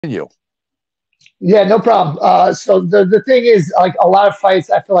You. Yeah, no problem. So the thing is, like a lot of fights,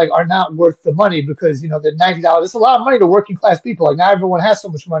 I feel like are not worth the money because they're $90. It's a lot of money to working class people. Like not everyone has so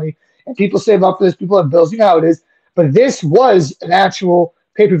much money, and people save up for this. People have bills. You know how it is. But this was an actual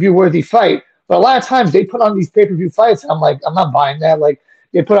pay-per-view worthy fight. But a lot of times they put on these pay-per-view fights, and I'm like, I'm not buying that. Like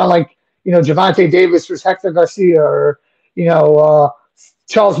they put on like Javante Davis versus Hector Garcia, or you know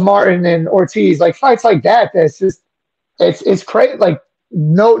Charles Martin and Ortiz, like fights like that. That's just it's crazy. Like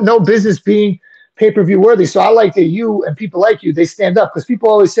no business being pay per view worthy. So I like that you and people like you they stand up because people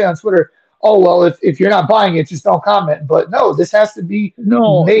always say on Twitter, "Oh well, if you're not buying it, just don't comment." But no, this has to be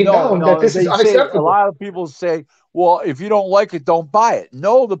No, made no, known that no. this is They say a unacceptable. lot of people say, "Well, if you don't like it, don't buy it."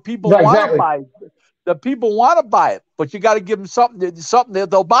 No, the people Right? want to Exactly. buy it. The people want to buy it, but you got to give them something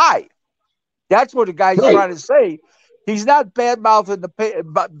that they'll buy. That's what the guy's Right. trying to say. He's not bad mouthing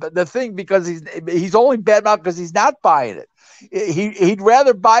the thing because he's only bad mouth because he's not buying it. He'd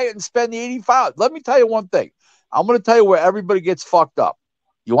rather buy it and spend the 85. Let me tell you one thing. I'm going to tell you where everybody gets fucked up.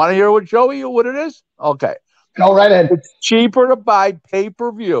 You want to hear what Joey what it is? Okay, Go right ahead. it's cheaper to buy pay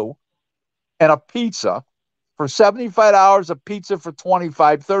per view and a pizza for $75, a pizza for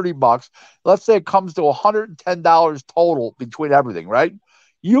 25, $30. Let's say it comes to $110 total between everything, right?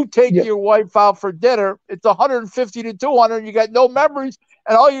 You take Yeah. your wife out for dinner, it's 150 to 200, you got no memories,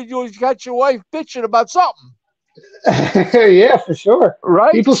 and all you do is got your wife bitching about something, Yeah, for sure.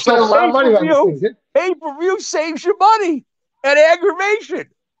 right? People spend So a lot of money on these things. pay per view saves you money and aggravation.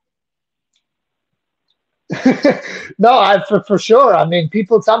 No, for sure. I mean,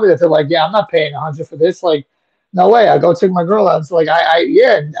 people tell me that they're like, "Yeah, I'm not paying 100 for this." Like, no way. I go take my girl out. It's like,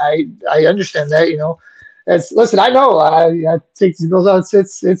 yeah, I understand that. It's listen. I know. I take these girls out.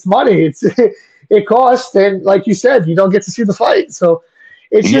 It's money. It costs, and like you said, you don't get to see the fight. So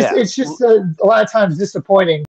Yeah. it's just a lot of times disappointing